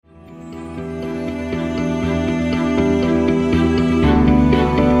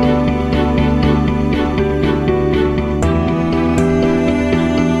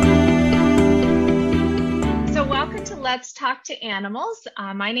animals.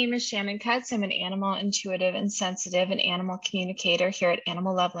 My name is Shannon. I'm an animal intuitive and sensitive and animal communicator here at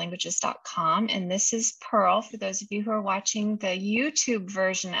animallovelanguages.com. And this is Pearl, for those of you who are watching the YouTube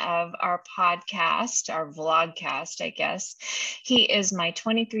version of our podcast, our vlogcast, I guess. He is my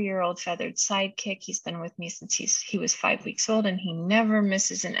 23-year-old feathered sidekick. He's been with me since he was 5 weeks old, and he never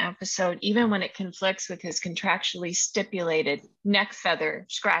misses an episode, even when it conflicts with his contractually stipulated neck feather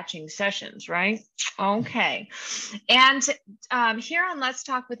scratching sessions, right? Okay. And here on Let's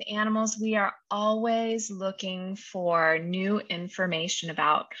Talk with Animals, we are always looking for new information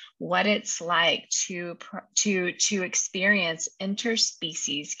about what it's like to experience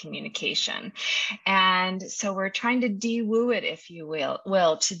interspecies communication. And so we're trying to de-woo it, if you will,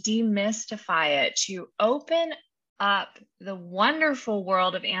 to demystify it, to open up the wonderful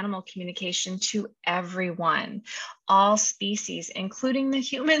world of animal communication to everyone, all species, including the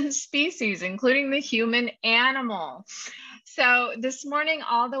human species, including the human animal. So this morning,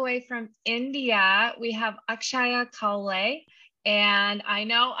 all the way from India, we have Akshaya Kawle. And I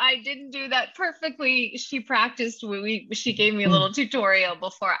know I didn't do that perfectly. She practiced. She gave me a little tutorial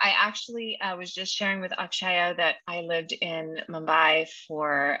before. I actually was just sharing with Akshaya that I lived in Mumbai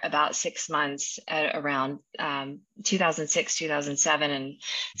for about 6 months at around 2006, 2007. And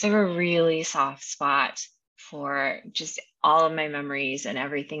so I have a really soft spot for just all of my memories and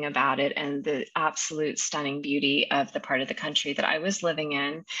everything about it, and the absolute stunning beauty of the part of the country that I was living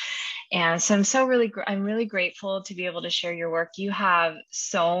in. And so I'm really grateful to be able to share your work. You have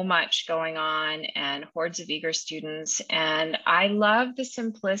so much going on and hordes of eager students. And I love the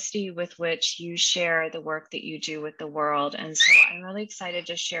simplicity with which you share the work that you do with the world. And so I'm really excited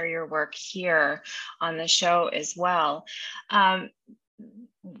to share your work here on the show as well.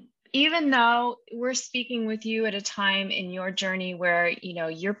 Even though we're speaking with you at a time in your journey where, you know,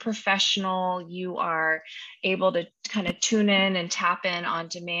 you're professional, you are able to kind of tune in and tap in on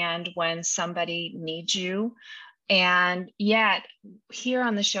demand when somebody needs you. And yet here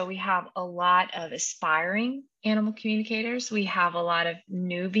on the show, we have a lot of aspiring animal communicators. We have a lot of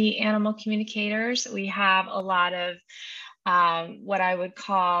newbie animal communicators. We have a lot of what I would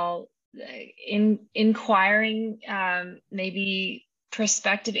call inquiring, maybe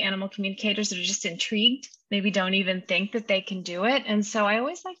prospective animal communicators that are just intrigued, maybe don't even think that they can do it. And so I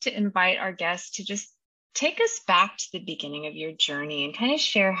always like to invite our guests to just take us back to the beginning of your journey and kind of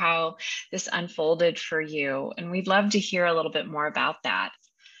share how this unfolded for you. And we'd love to hear a little bit more about that.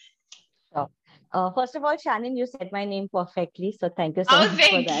 Sure. First of all, Shannon, you said my name perfectly, so thank you so much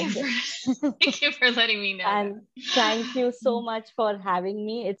for that. Thank you for letting me know. And thank you so much for having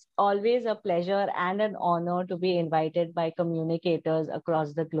me. It's always a pleasure and an honor to be invited by communicators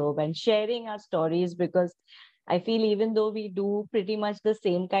across the globe and sharing our stories, because I feel even though we do pretty much the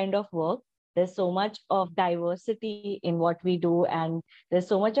same kind of work, there's so much of diversity in what we do, and there's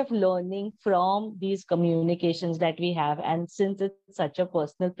so much of learning from these communications that we have. And since it's such a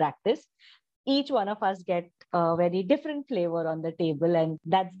personal practice, each one of us get a very different flavor on the table. And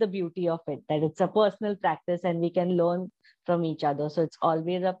that's the beauty of it, that it's a personal practice and we can learn from each other. So it's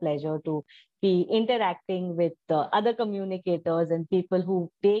always a pleasure to be interacting with other communicators and people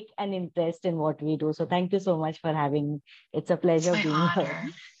who take an interest in what we do. So thank you so much for having me. It's a pleasure being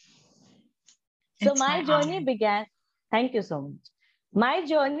here. So my journey began, thank you so much. My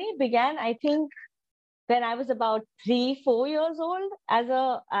journey began, I think, when I was about 3-4 years old,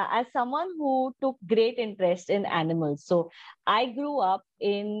 as someone who took great interest in animals. So I grew up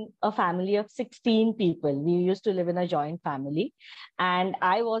in a family of 16 people. We used to live in a joint family, and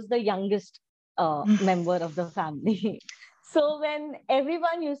I was the youngest member of the family. So when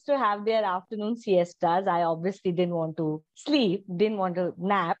everyone used to have their afternoon siestas, I obviously didn't want to sleep, didn't want to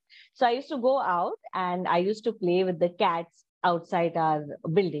nap. So I used to go out and I used to play with the cats outside our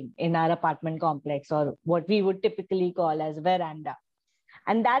building in our apartment complex, or what we would typically call as veranda.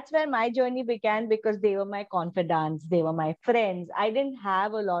 And that's where my journey began, because they were my confidants, they were my friends. I didn't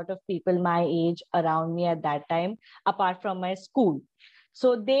have a lot of people my age around me at that time, apart from my school.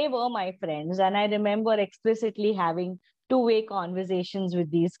 So they were my friends. And I remember explicitly having two-way conversations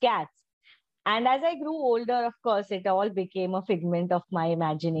with these cats. And as I grew older, of course, it all became a figment of my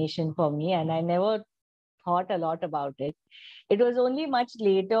imagination for me. And I never thought a lot about it. It was only much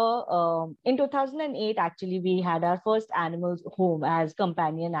later, in 2008, actually, we had our first animals home as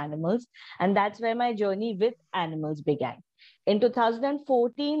companion animals. And that's where my journey with animals began. In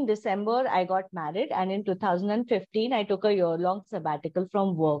 2014, December, I got married. And in 2015, I took a year-long sabbatical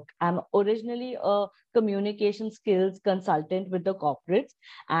from work. I'm originally a communication skills consultant with the corporates.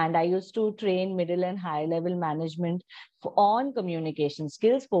 And I used to train middle and high level management on communication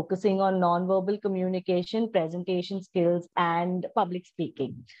skills, focusing on non-verbal communication, presentation skills, and public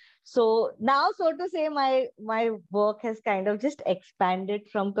speaking. So now, so to say, my work has kind of just expanded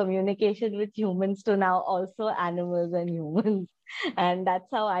from communication with humans to now also animals and humans. And that's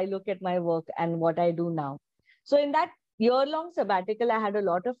how I look at my work and what I do now. So in that year-long sabbatical, I had a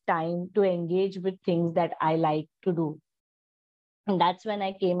lot of time to engage with things that I like to do. And that's when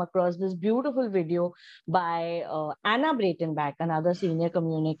I came across this beautiful video by Anna Breitenbach, another senior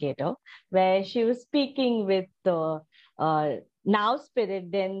communicator, where she was speaking with the now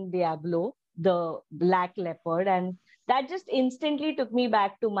spirit, then Diablo, the black leopard. And that just instantly took me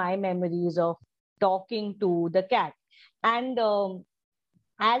back to my memories of talking to the cat. And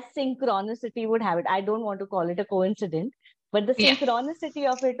as synchronicity would have it, I don't want to call it a coincidence, but the Yeah. synchronicity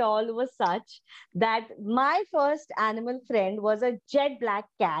of it all was such that my first animal friend was a jet black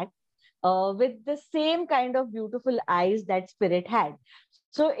cat with the same kind of beautiful eyes that Spirit had.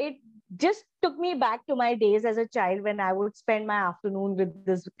 So it just took me back to my days as a child when I would spend my afternoon with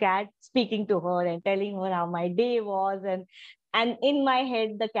this cat, speaking to her and telling her how my day was, and in my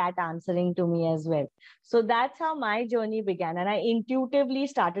head the cat answering to me as well. So that's how my journey began, and I intuitively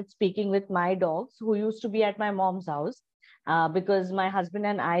started speaking with my dogs who used to be at my mom's house, because my husband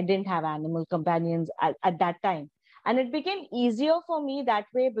and I didn't have animal companions at that time. And it became easier for me that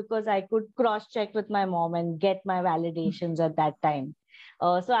way because I could cross check with my mom and get my validations at that time.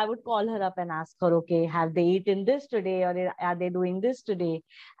 So I would call her up and ask her, okay, have they eaten this today, or are they doing this today?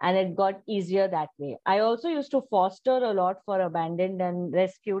 And it got easier that way. I also used to foster a lot for abandoned and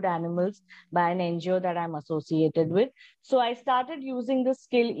rescued animals by an NGO that I'm associated with. So I started using this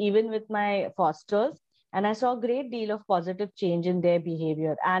skill even with my fosters. And I saw a great deal of positive change in their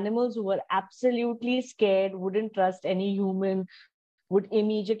behavior. Animals who were absolutely scared, wouldn't trust any human, would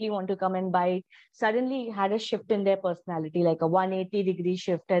immediately want to come and bite, suddenly had a shift in their personality, like a 180-degree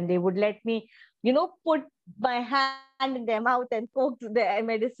shift. And they would let me, put my hand in their mouth and coax their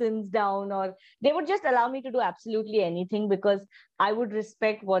medicines down, or they would just allow me to do absolutely anything because I would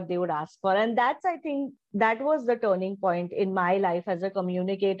respect what they would ask for. And that's, I think, that was the turning point in my life as a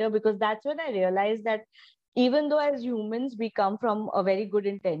communicator, because that's when I realized that even though as humans we come from a very good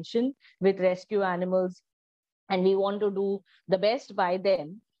intention with rescue animals and we want to do the best by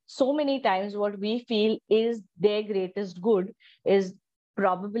them, so many times what we feel is their greatest good is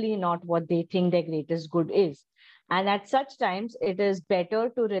probably not what they think their greatest good is. And at such times, it is better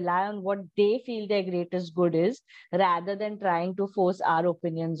to rely on what they feel their greatest good is rather than trying to force our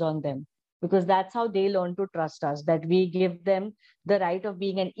opinions on them. Because that's how they learn to trust us, that we give them the right of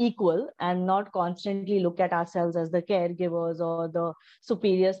being an equal and not constantly look at ourselves as the caregivers or the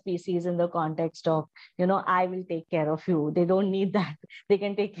superior species in the context of, I will take care of you. They don't need that. They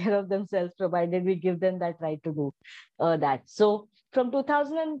can take care of themselves provided we give them that right to do that. So from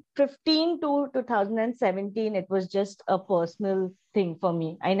 2015 to 2017, it was just a personal thing for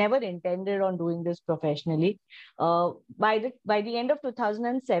me. I never intended on doing this professionally. By the end of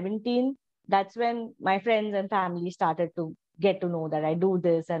 2017, that's when my friends and family started to get to know that I do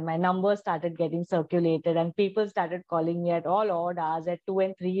this, and my numbers started getting circulated, and people started calling me at all odd hours at 2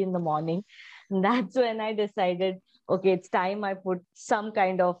 and 3 in the morning. And that's when I decided, okay, it's time I put some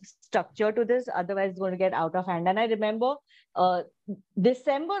kind of structure to this, otherwise it's going to get out of hand. And I remember uh,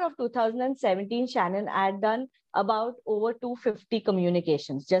 December of 2017, Shannon, I had done about over 250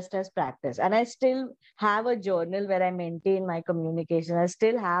 communications just as practice. And I still have a journal where I maintain my communication. I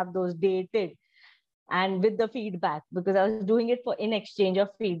still have those dated and with the feedback, because I was doing it for in exchange of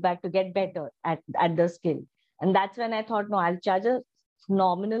feedback to get better at the skill. And that's when I thought, no, I'll charge a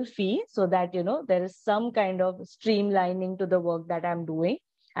nominal fee so that, there is some kind of streamlining to the work that I'm doing.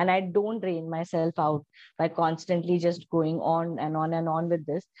 And I don't drain myself out by constantly just going on and on and on with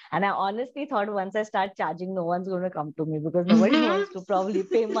this. And I honestly thought once I start charging, no one's going to come to me because nobody wants to probably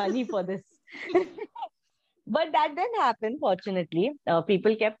pay money for this. But that didn't happen, fortunately.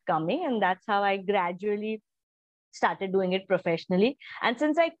 People kept coming, and that's how I gradually started doing it professionally. And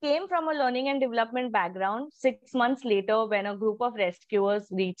since I came from a learning and development background, 6 months later, when a group of rescuers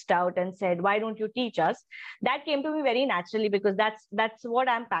reached out and said, why don't you teach us? That came to me very naturally, because that's what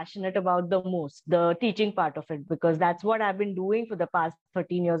I'm passionate about the most, the teaching part of it, because that's what I've been doing for the past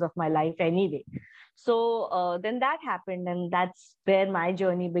 13 years of my life anyway. So then that happened, and that's where my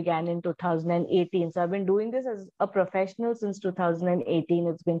journey began in 2018. So I've been doing this as a professional since 2018.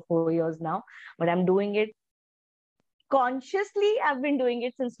 It's been 4 years now, but I'm doing it consciously, I've been doing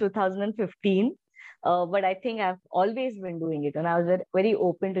it since 2015. But I think I've always been doing it. And I was very, very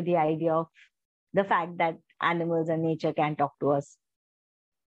open to the idea of the fact that animals and nature can talk to us.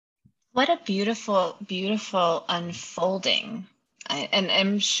 What a beautiful, beautiful unfolding. And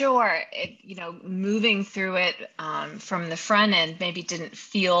I'm sure it, moving through it from the front end maybe didn't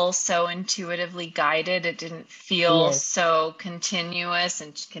feel so intuitively guided. It didn't feel Yes. so continuous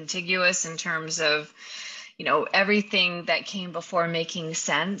and contiguous in terms of, everything that came before making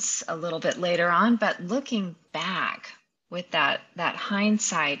sense a little bit later on. But looking back with that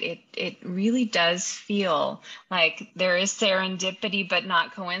hindsight, it really does feel like there is serendipity, but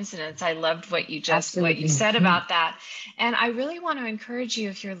not coincidence. I loved what you Absolutely. said about that. And I really want to encourage you,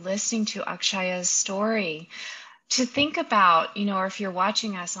 if you're listening to Akshaya's story, to think about, or if you're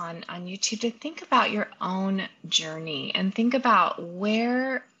watching us on YouTube, to think about your own journey and think about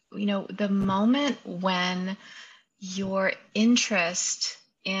where, the moment when your interest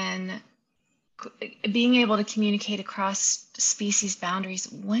in being able to communicate across species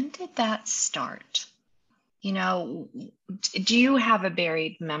boundaries, when did that start? Do you have a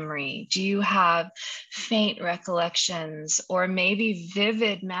buried memory? Do you have faint recollections or maybe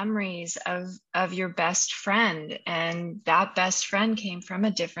vivid memories of your best friend, and that best friend came from a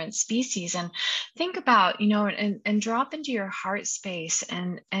different species? And think about, and drop into your heart space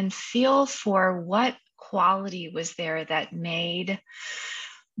and feel for what quality was there that made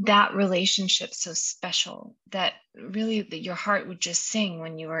that relationship so special, that really your heart would just sing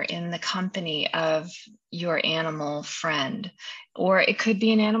when you were in the company of your animal friend. Or it could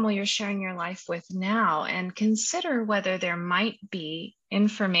be an animal you're sharing your life with now, and consider whether there might be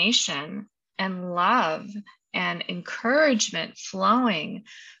information and love and encouragement flowing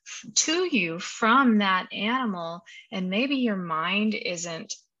to you from that animal. And maybe your mind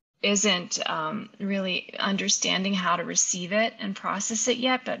isn't really understanding how to receive it and process it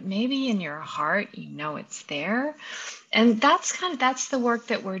yet, but maybe in your heart, it's there. And that's the work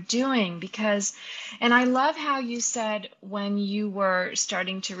that we're doing, and I love how you said when you were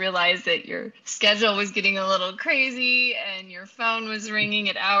starting to realize that your schedule was getting a little crazy and your phone was ringing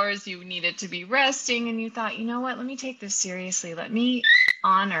at hours you needed to be resting, and you thought, what, let me take this seriously. Let me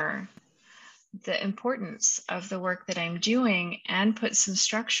honor the importance of the work that I'm doing and put some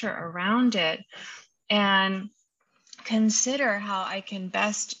structure around it, and consider how I can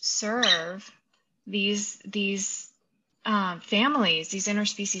best serve these families, these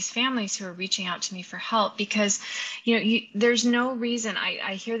interspecies families who are reaching out to me for help. Because there's no reason,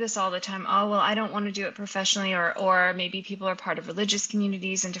 I hear this all the time, oh well, I don't want to do it professionally, or maybe people are part of religious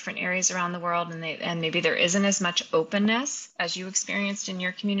communities in different areas around the world, and maybe there isn't as much openness as you experienced in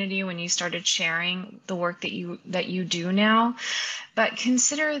your community when you started sharing the work that you do now. But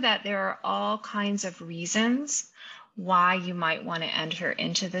consider that there are all kinds of reasons why you might want to enter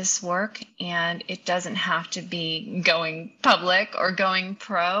into this work, and it doesn't have to be going public or going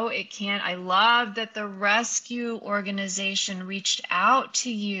pro. I love that the rescue organization reached out to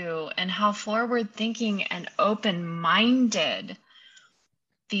you, and how forward thinking and open-minded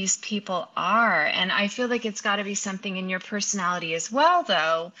these people are. And I feel like it's got to be something in your personality as well,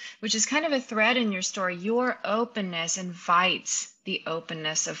 though, which is kind of a thread in your story. Your openness invites the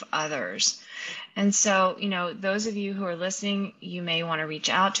openness of others. And so, those of you who are listening, you may want to reach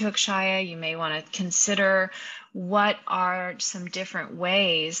out to Akshaya. You may want to consider, what are some different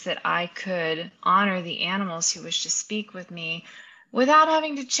ways that I could honor the animals who wish to speak with me without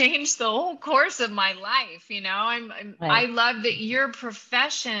having to change the whole course of my life. Right. I love that your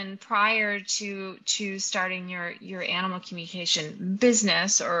profession prior to starting your animal communication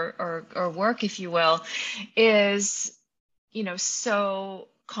business or work, if you will, is, so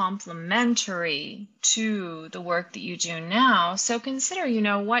complementary to the work that you do now. So consider,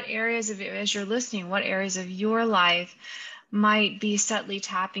 what areas as you're listening, what areas of your life might be subtly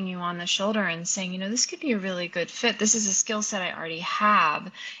tapping you on the shoulder and saying, this could be a really good fit. This is a skill set I already have,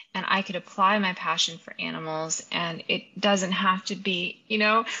 and I could apply my passion for animals. And it doesn't have to be,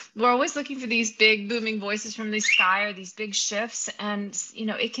 we're always looking for these big booming voices from the sky or these big shifts. And,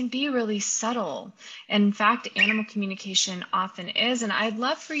 it can be really subtle. And in fact, animal communication often is. And I'd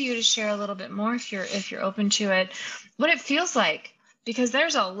love for you to share a little bit more, if you're open to it, what it feels like, because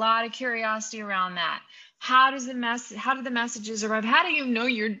there's a lot of curiosity around that. How do the messages arrive? How do you know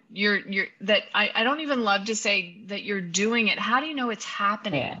you're that I don't even love to say that you're doing it. How do you know it's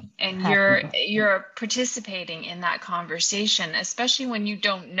happening? And you're participating in that conversation, especially when you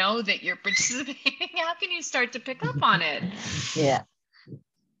don't know that you're participating. How can you start to pick up on it? Yeah.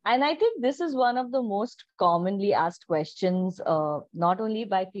 And I think this is one of the most commonly asked questions, not only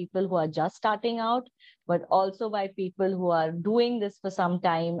by people who are just starting out, but also by people who are doing this for some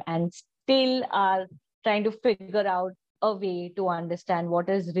time and still are trying to figure out a way to understand what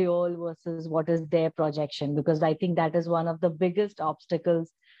is real versus what is their projection. Because I think that is one of the biggest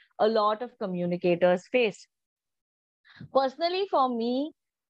obstacles a lot of communicators face. Personally, for me,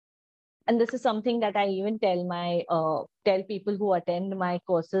 and this is something that I even tell people who attend my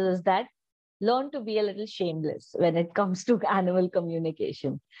courses, is that learn to be a little shameless when it comes to animal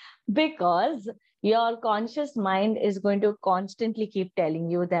communication, because your conscious mind is going to constantly keep telling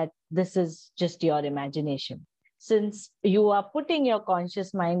you that this is just your imagination, since you are putting your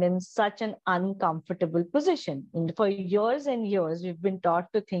conscious mind in such an uncomfortable position. And for years and years we've been taught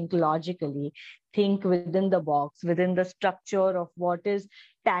to think logically, think within the box, within the structure of what is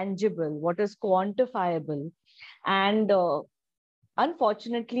tangible, what is quantifiable. And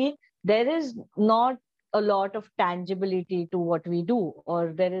unfortunately, there is not a lot of tangibility to what we do,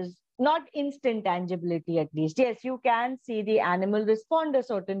 or there is not instant tangibility, at least. Yes, you can see the animal respond a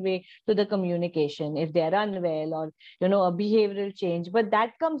certain way to the communication if they are unwell, or a behavioral change, but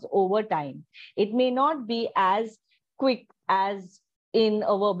that comes over time. It may not be as quick as in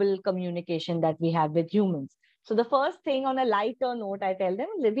a verbal communication that we have with humans. So the first thing, on a lighter note, I tell them,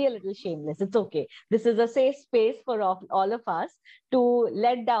 be a little shameless. It's okay. This is a safe space for all of us to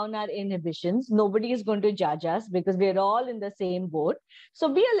let down our inhibitions. Nobody is going to judge us because we're all in the same boat.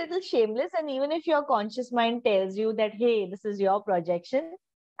 So be a little shameless. And even if your conscious mind tells you that, hey, this is your projection,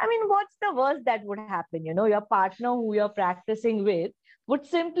 I mean, what's the worst that would happen? Your partner who you're practicing with would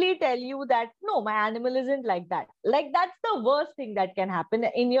simply tell you that, no, my animal isn't like that. Like, that's the worst thing that can happen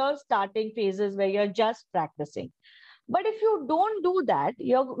in your starting phases where you're just practicing. But if you don't do that,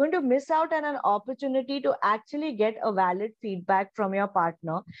 you're going to miss out on an opportunity to actually get a valid feedback from your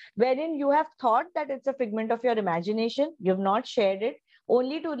partner, wherein you have thought that it's a figment of your imagination, you've not shared it,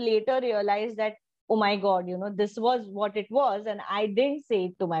 only to later realize that, oh my God, this was what it was, and I didn't say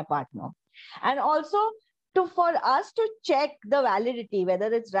it to my partner. And also, for us to check the validity, whether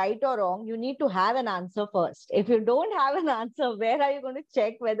it's right or wrong, you need to have an answer first. If you don't have an answer, where are you going to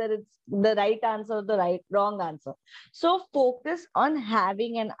check whether it's the right answer or the wrong answer? So focus on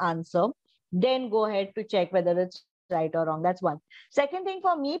having an answer, then go ahead to check whether it's right or wrong. That's one. Second thing,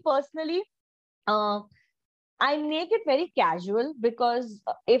 for me personally, uh, I make it very casual, because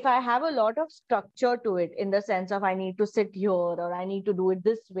if I have a lot of structure to it, in the sense of I need to sit here, or I need to do it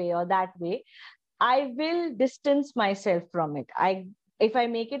this way or that way, I will distance myself from it. If I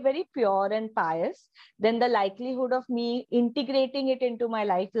make it very pure and pious, then the likelihood of me integrating it into my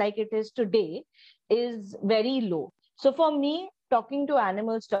life like it is today is very low. So for me, talking to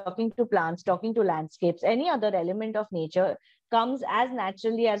animals, talking to plants, talking to landscapes, any other element of nature comes as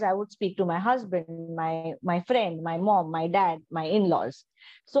naturally as I would speak to my husband, my friend, my mom, my dad, my in-laws.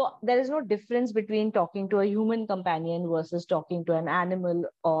 So there is no difference between talking to a human companion versus talking to an animal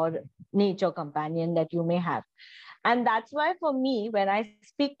or nature companion that you may have. And that's why for me, when I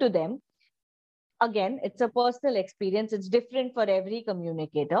speak to them, again, it's a personal experience. It's different for every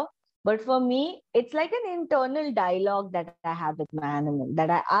communicator. But for me, it's like an internal dialogue that I have with my animal,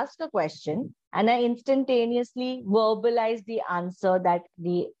 that I ask a question and I instantaneously verbalize the answer that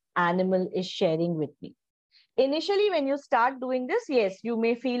the animal is sharing with me. Initially, when you start doing this, yes, you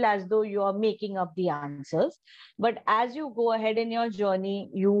may feel as though you are making up the answers. But as you go ahead in your journey,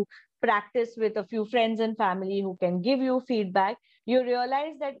 you practice with a few friends and family who can give you feedback, you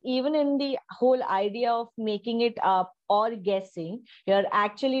realize that even in the whole idea of making it up or guessing, you're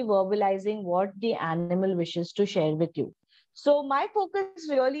actually verbalizing what the animal wishes to share with you. So my focus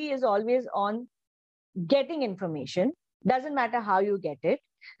really is always on getting information, doesn't matter how you get it,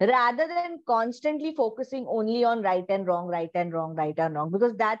 rather than constantly focusing only on right and wrong, right and wrong, right and wrong,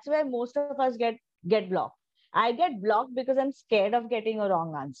 because that's where most of us get blocked. I get blocked because I'm scared of getting a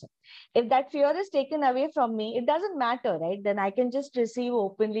wrong answer. If that fear is taken away from me, it doesn't matter, right? Then I can just receive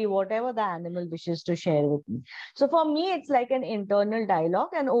openly whatever the animal wishes to share with me. So for me, it's like an internal dialogue.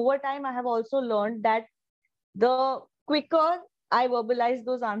 And over time, I have also learned that the quicker I verbalize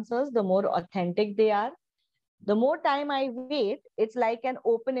those answers, the more authentic they are. The more time I wait, it's like an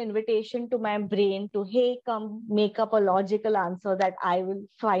open invitation to my brain to, hey, come make up a logical answer that I will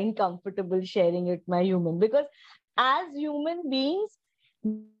find comfortable sharing with my human. Because as human beings,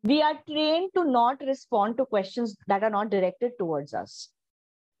 we are trained to not respond to questions that are not directed towards us.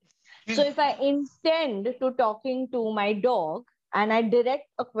 So if I intend to talking to my dog and I direct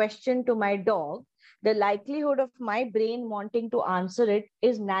a question to my dog, the likelihood of my brain wanting to answer it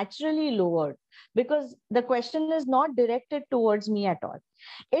is naturally lowered, because the question is not directed towards me at all.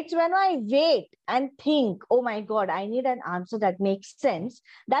 It's when I wait and think, oh my God, I need an answer that makes sense.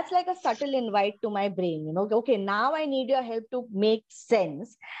 That's like a subtle invite to my brain, okay, now I need your help to make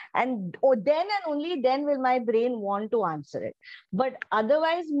sense. And then and only then will my brain want to answer it. But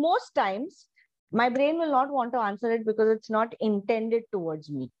otherwise, most times, my brain will not want to answer it because it's not intended towards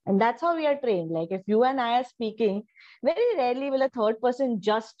me. And that's how we are trained. Like if you and I are speaking, very rarely will a third person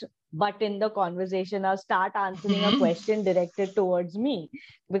just butt in the conversation or start answering a question directed towards me,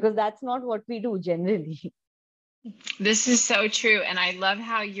 because that's not what we do generally. This is so true, and I love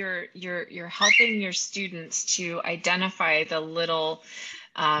how you're helping your students to identify the little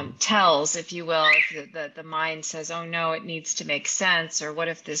tells, if you will, if the mind says, "Oh no, it needs to make sense," or what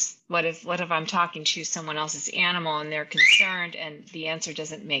if I'm talking to someone else's animal and they're concerned and the answer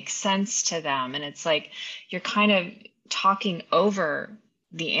doesn't make sense to them, and it's like you're kind of talking over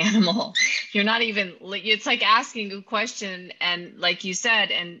the animal. You're not even, it's like asking a question and like you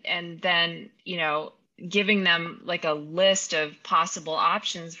said, and then, giving them like a list of possible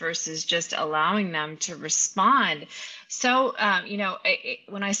options versus just allowing them to respond. So,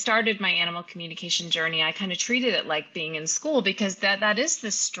 when I started my animal communication journey, I kind of treated it like being in school, because that is the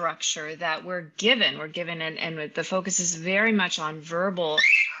structure that we're given. And the focus is very much on verbal,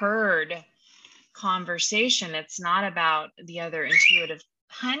 heard conversation. It's not about the other intuitive.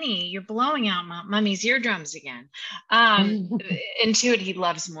 Honey, you're blowing out mommy's eardrums again. Intuit, he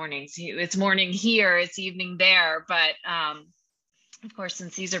loves mornings. It's morning here, it's evening there. But of course,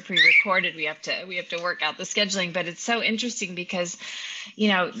 since these are pre-recorded, we have to work out the scheduling. But it's so interesting because,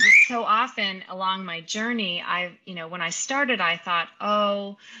 so often along my journey, when I started, I thought,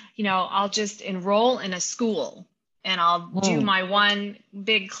 I'll just enroll in a school and I'll do my one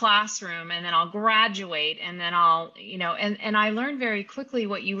big classroom and then I'll graduate and then I'll, and I learned very quickly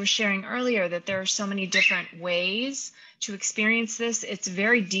what you were sharing earlier, that there are so many different ways to experience this. It's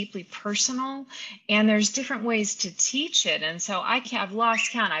very deeply personal and there's different ways to teach it. And so I've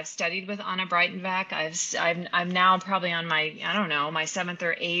lost count. I've studied with Anna Breitenbach. I'm now probably on my 7th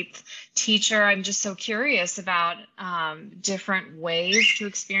or 8th teacher. I'm just so curious about different ways to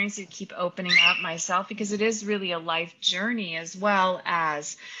experience it, keep opening up myself, because it is really a life journey as well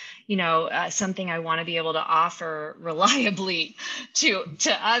as something I want to be able to offer reliably to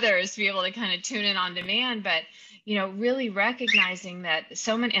others, to be able to kind of tune in on demand. But really recognizing that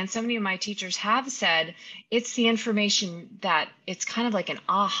so many of my teachers have said it's the information that it's kind of like an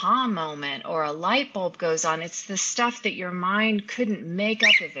aha moment or a light bulb goes on. It's the stuff that your mind couldn't make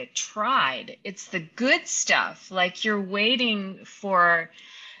up if it tried. It's the good stuff, like you're waiting for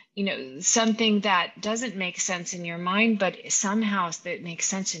something that doesn't make sense in your mind, but somehow that makes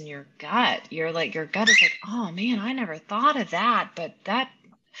sense in your gut. Your gut is like, oh man, I never thought of that, but that.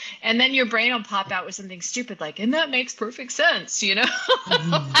 And then your brain will pop out with something stupid like, and that makes perfect sense,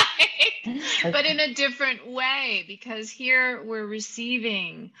 but in a different way, because here we're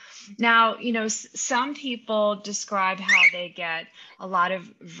receiving. Now, some people describe how they get a lot of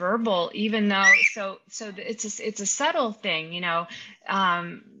verbal, even though, so it's a subtle thing,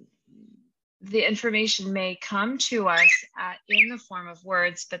 the information may come to us in the form of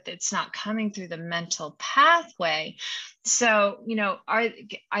words, but it's not coming through the mental pathway. So,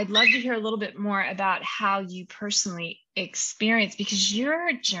 I'd love to hear a little bit more about how you personally experience, because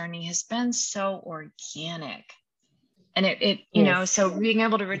your journey has been so organic. And so being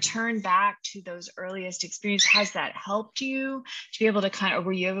able to return back to those earliest experiences, has that helped you to be able to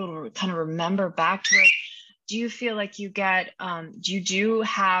were you able to kind of remember back to it? Do you feel like you get, do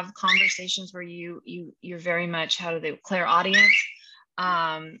have conversations where you're very much, clairaudience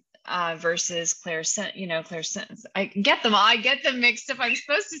versus clairsense? I get them mixed up. I'm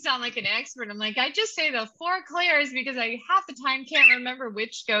supposed to sound like an expert. I'm like, I just say the 4 clairs because I half the time can't remember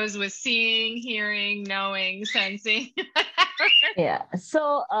which goes with seeing, hearing, knowing, sensing. Yeah.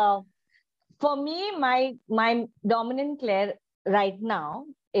 So for me, my dominant clair right now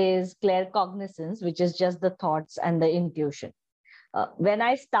is claircognizance, which is just the thoughts and the intuition. When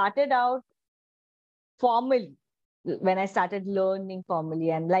I started out formally, when I started learning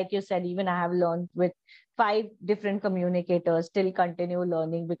formally, and like you said, even I have learned with 5 different communicators, still continue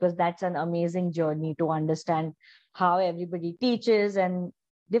learning, because that's an amazing journey to understand how everybody teaches and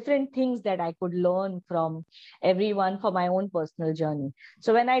different things that I could learn from everyone for my own personal journey.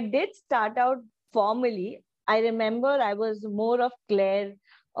 So when I did start out formally, I remember I was more of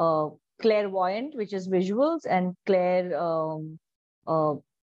clairvoyant, which is visuals, and clairvoyant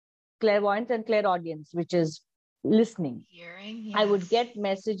and clairaudience, which is listening. Hearing, yes. I would get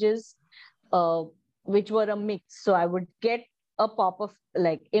messages which were a mix. So I would get a pop of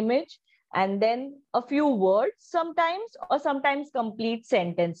like image and then a few words sometimes, or sometimes complete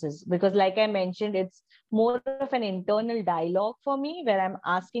sentences, because like I mentioned, it's more of an internal dialogue for me where I'm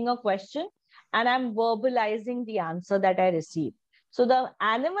asking a question and I'm verbalizing the answer that I receive. So the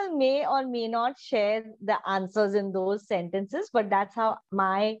animal may or may not share the answers in those sentences, but that's how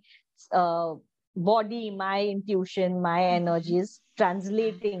my uh, body, my intuition, my energy is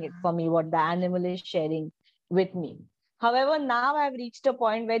translating it for me, what the animal is sharing with me. However, now I've reached a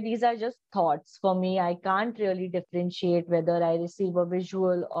point where these are just thoughts. For me, I can't really differentiate whether I receive a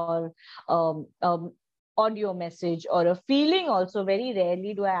visual or audio message or a feeling. Also, very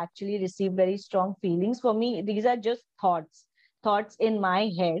rarely do I actually receive very strong feelings. For me, these are just thoughts in my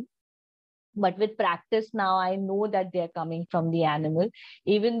head. But with practice now, I know that they're coming from the animal,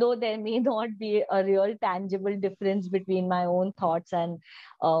 even though there may not be a real tangible difference between my own thoughts and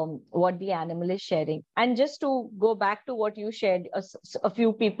what the animal is sharing. And just to go back to what you shared, a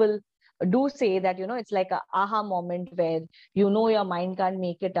few people do say that, it's like a aha moment where your mind can't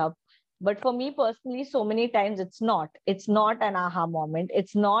make it up. But for me personally, so many times it's not an aha moment,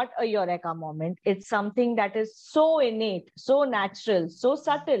 it's not a eureka moment. It's something that is so innate, so natural, so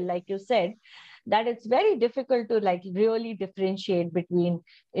subtle, like you said, that it's very difficult to like really differentiate between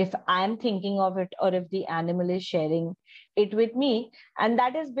if I'm thinking of it or if the animal is sharing it with me. And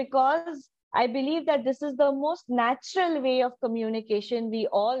that is because I believe that this is the most natural way of communication we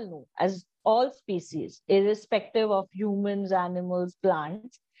all know, as all species, irrespective of humans, animals,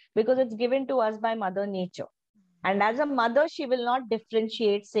 plants, because it's given to us by Mother Nature. And as a mother, she will not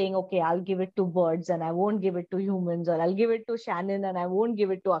differentiate saying, okay, I'll give it to birds and I won't give it to humans, or I'll give it to Shannon and I won't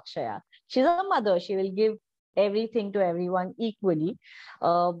give it to Akshaya. She's a mother. She will give everything to everyone equally.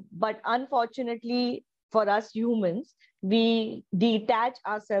 But unfortunately, for us humans, we detach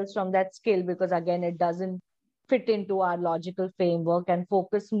ourselves from that skill because, again, it doesn't fit into our logical framework and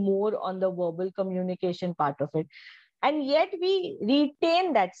focus more on the verbal communication part of it. And yet we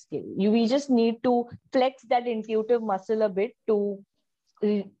retain that skill. We just need to flex that intuitive muscle a bit to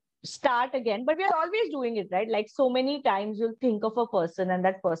start again. But we are always doing it, right? Like so many times you'll think of a person and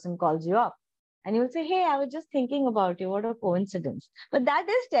that person calls you up and you'll say, hey, I was just thinking about you, what a coincidence. But that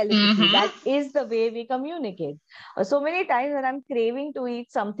is telepathy. Mm-hmm. That is the way we communicate. So many times when I'm craving to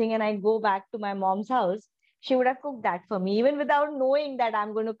eat something and I go back to my mom's house, she would have cooked that for me even without knowing that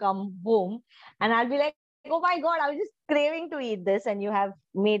I'm going to come home. And I'll be like, oh my God, I was just craving to eat this and you have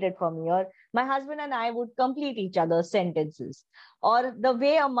made it for me. Or my husband and I would complete each other's sentences. Or the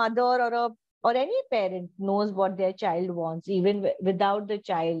way a mother or any parent knows what their child wants, even without the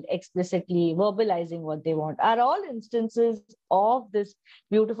child explicitly verbalizing what they want, are all instances of this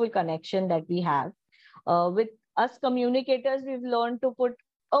beautiful connection that we have. With us communicators, we've learned to put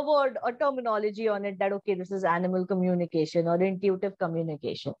a word or terminology on it that, okay, this is animal communication or intuitive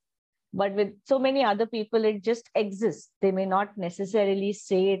communication. But with so many other people, it just exists. They may not necessarily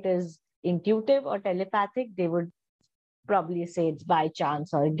say it is intuitive or telepathic. They would probably say it's by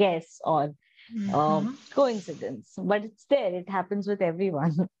chance or guess or coincidence. But it's there. It happens with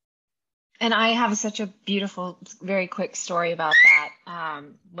everyone. And I have such a beautiful, very quick story about that.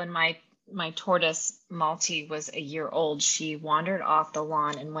 When my tortoise Malty was a year old, she wandered off the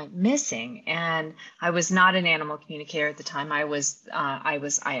lawn and went missing. And I was not an animal communicator at the time. I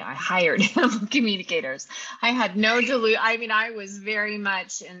hired animal communicators. I had no I mean, I was very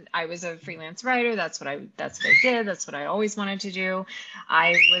much, and I was a freelance writer. That's what I did. That's what I always wanted to do.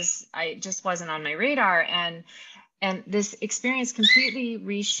 I just wasn't on my radar. And this experience completely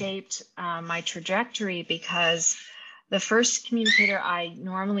reshaped my trajectory, because the first communicator I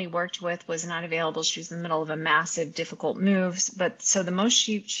normally worked with was not available. She was in the middle of a massive, difficult move. But so the most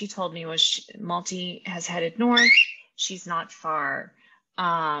she told me was, Malty has headed north. She's not far.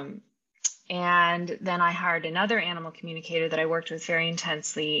 And then I hired another animal communicator that I worked with very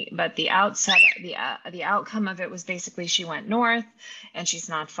intensely. But the outcome of it was basically she went north and she's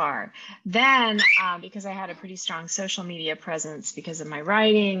not far. Then, because I had a pretty strong social media presence because of my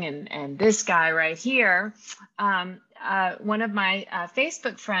writing and this guy right here, one of my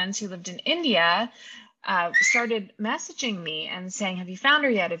Facebook friends who lived in India started messaging me and saying, have you found her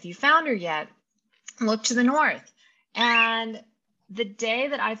yet? Have you found her yet? Look to the north. And the day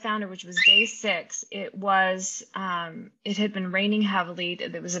that I found her, which was day 6, it had been raining heavily.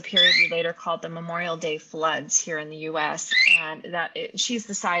 There was a period we later called the Memorial Day floods here in the US. And she's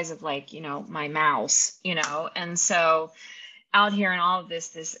the size of my mouse, and so out here in all of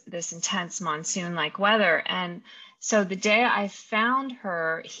this intense monsoon-like weather. And so the day I found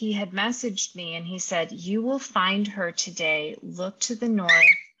her, he had messaged me and he said, you will find her today. Look to the north,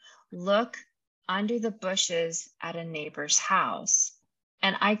 look under the bushes at a neighbor's house.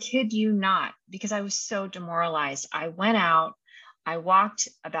 And I kid you not, because I was so demoralized. I went out, I walked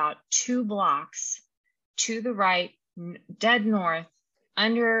about 2 blocks to the right, dead north,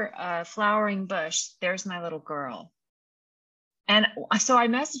 under a flowering bush. There's my little girl. And so I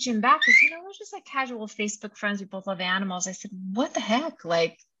messaged him back because, we're just like casual Facebook friends. We both love animals. I said, what the heck?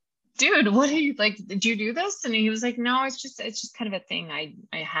 Like, dude, what are you like? Did you do this? And he was like, no, it's just kind of a thing I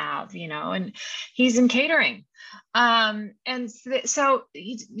have, and he's in catering. And so,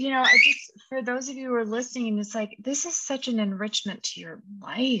 I just, for those of you who are listening, it's like, this is such an enrichment to your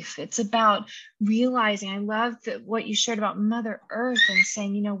life. It's about realizing, I love what you shared about Mother Earth and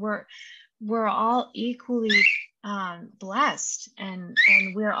saying, we're all equally blessed and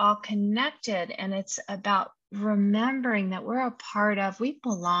we're all connected. And it's about remembering that we're a part of, we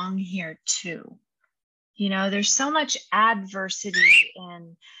belong here too. There's so much adversity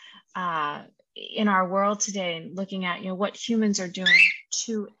in our world today, and looking at, what humans are doing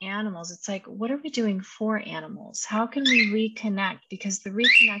to animals. It's like, what are we doing for animals? How can we reconnect? Because the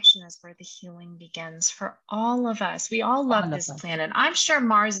reconnection is where the healing begins for all of us. We all love this planet. I'm sure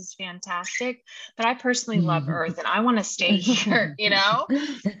Mars is fantastic, but I personally love Earth and I want to stay here, and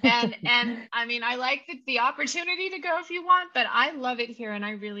I mean, I like the opportunity to go if you want, but I love it here. And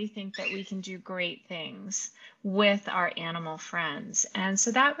I really think that we can do great things with our animal friends. And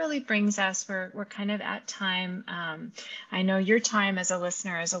so that really brings us, we're kind of at time. I know your time as a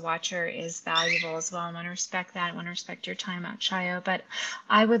listener, as a watcher, is valuable as well. I want to respect that. I want to respect your time, Akshaya. But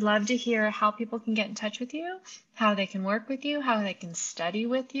I would love to hear how people can get in touch with you, how they can work with you, how they can study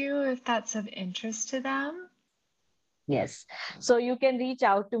with you, if that's of interest to them. Yes. So you can reach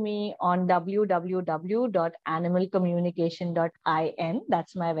out to me on www.animalcommunication.in.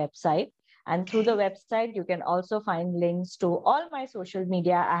 That's my website. And through the website, you can also find links to all my social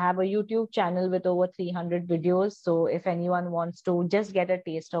media. I have a YouTube channel with over 300 videos. So if anyone wants to just get a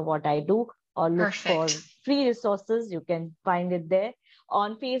taste of what I do or look for free resources, you can find it there.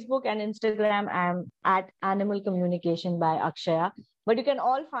 On Facebook and Instagram, I'm at Animal Communication by Akshaya. But you can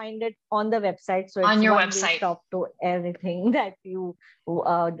all find it on the website. So it's on your one website. stop to everything that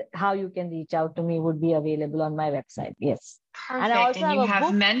how you can reach out to me would be available on my website. Yes. Perfect. And I also have you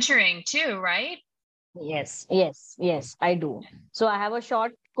have mentoring too, right? Yes, I do. So I have a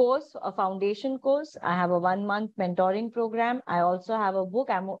short course, a foundation course. I have a 1-month mentoring program. I also have a book.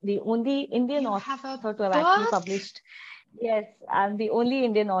 I'm the only Indian author to have actually published. Yes, I'm the only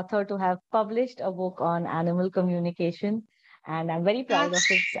Indian author to have published a book on animal communication. And I'm very proud of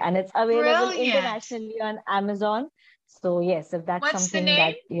it. And it's available internationally on Amazon. So yes, if that's something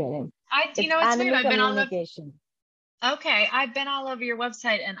that you're in. It's weird. I've been all over. Okay, I've been all over your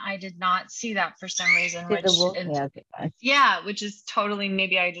website and I did not see that for some reason. Which is totally,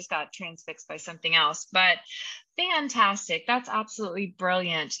 maybe I just got transfixed by something else. But fantastic. That's absolutely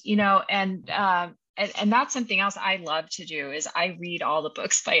brilliant. And that's something else I love to do is I read all the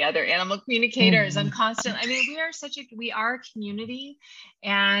books by other animal communicators. I'm constantly, I mean, we are a community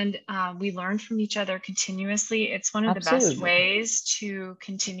and we learn from each other continuously. It's one of the best ways to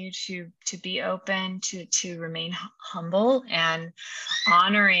continue to be open, to remain humble and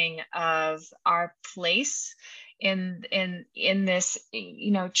honoring of our place in this,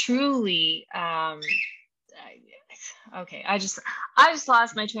 truly, okay, I just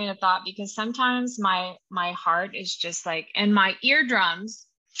lost my train of thought because sometimes my heart is just like, and my eardrums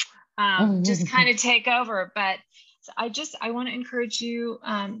just kind of take over. But I want to encourage you,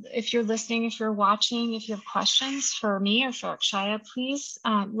 if you're listening, if you're watching, if you have questions for me or for Akshaya, please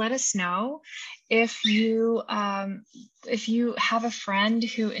let us know. If you have a friend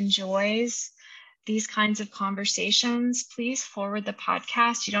who enjoys these kinds of conversations, please forward the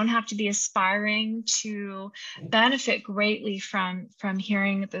podcast. You don't have to be aspiring to benefit greatly from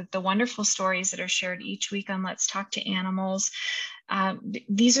hearing the wonderful stories that are shared each week on Let's Talk to Animals.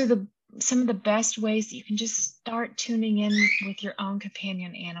 These are some of the best ways that you can just start tuning in with your own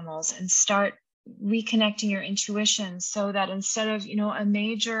companion animals and start reconnecting your intuition so that instead of a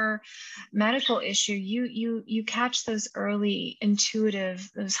major medical issue, you catch those early intuitive,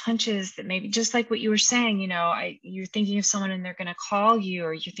 those hunches that maybe just like what you were saying, you're thinking of someone and they're going to call you,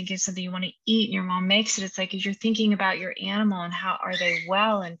 or you're thinking of something you want to eat and your mom makes it. It's like if you're thinking about your animal and how are they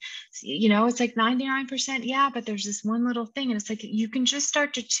well, and it's like 99% yeah, but there's this one little thing, and it's like you can just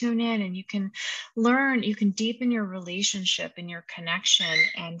start to tune in and you can learn, you can deepen your relationship and your connection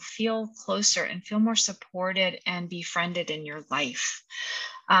and feel closer and feel more supported and befriended in your life.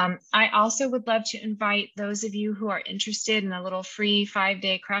 I also would love to invite those of you who are interested in a little free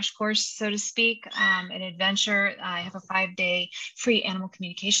 5-day crash course, so to speak, an adventure. I have a 5-day free animal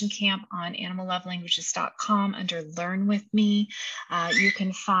communication camp on animallovelanguages.com under Learn With Me. You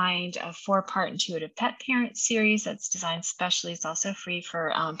can find a 4-part intuitive pet parent series that's designed specially. It's also free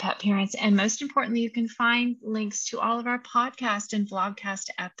for pet parents. And most importantly, you can find links to all of our podcast and vlogcast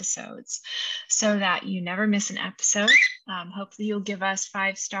episodes so that you never miss an episode. Hopefully you'll give us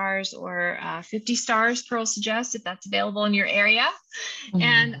 5 stars or 50 stars, Pearl suggests, if that's available in your area.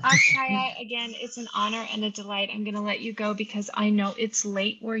 And Akshaya, again, it's an honor and a delight. I'm going to let you go because I know it's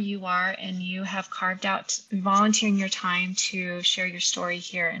late where you are and you have carved out volunteering your time to share your story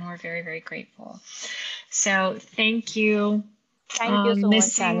here. And we're very, very grateful. So thank you. Thank you so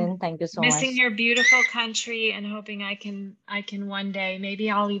much, Shannon. Thank you so much. Missing your beautiful country and hoping I can one day, maybe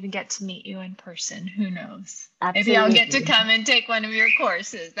I'll even get to meet you in person. Who knows? Absolutely. Maybe I'll get to come and take one of your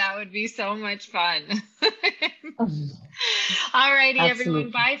courses. That would be so much fun. All righty,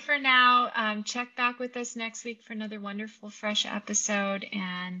 everyone. Bye for now. Check back with us next week for another wonderful, fresh episode.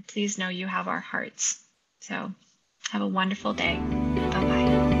 And please know you have our hearts. So have a wonderful day. Bye-bye.